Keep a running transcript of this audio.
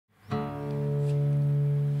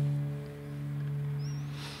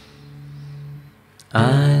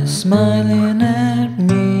Eyes smiling at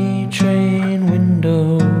me, train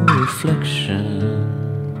window reflection.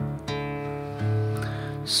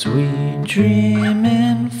 Sweet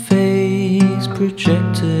dreaming face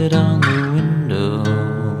projected on the window.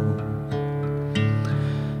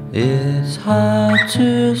 It's hard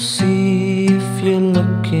to see if you're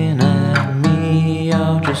looking at me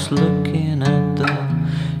or just looking at the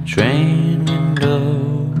train window.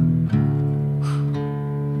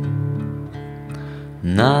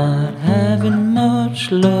 Not having much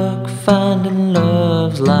luck finding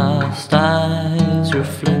love's lost eyes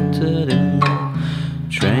reflected in the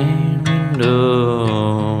train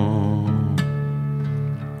window.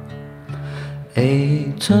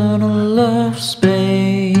 A tunnel of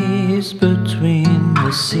space between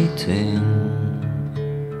the seating,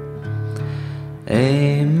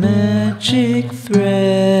 a magic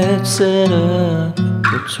thread set up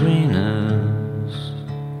between us.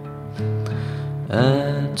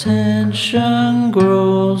 Attention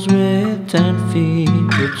grows with 10 feet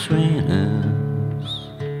between us.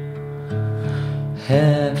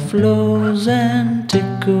 Hair flows and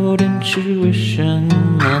tickled intuition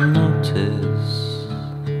I notice.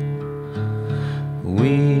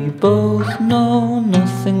 We both know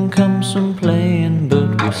nothing comes from playing,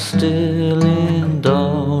 but we still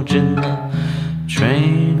indulge in the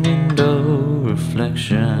train window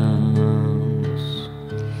reflections.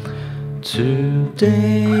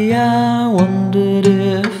 Today I wondered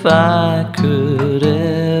if I could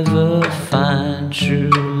ever find true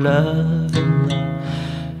love in the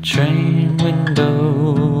train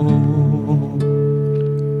window.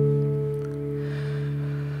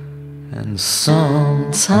 And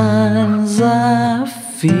sometimes I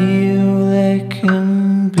feel there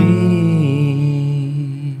can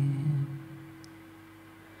be.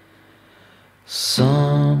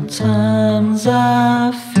 Sometimes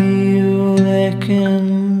I feel there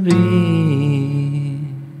can be.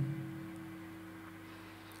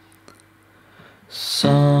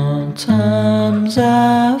 Sometimes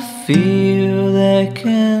I feel there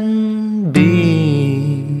can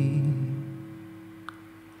be.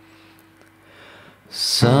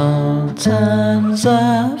 Sometimes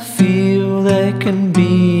I feel there can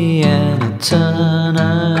be an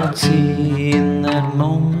eternity in that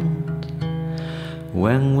moment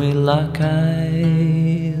when we lock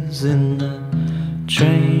eyes in the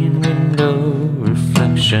train window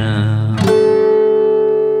reflection.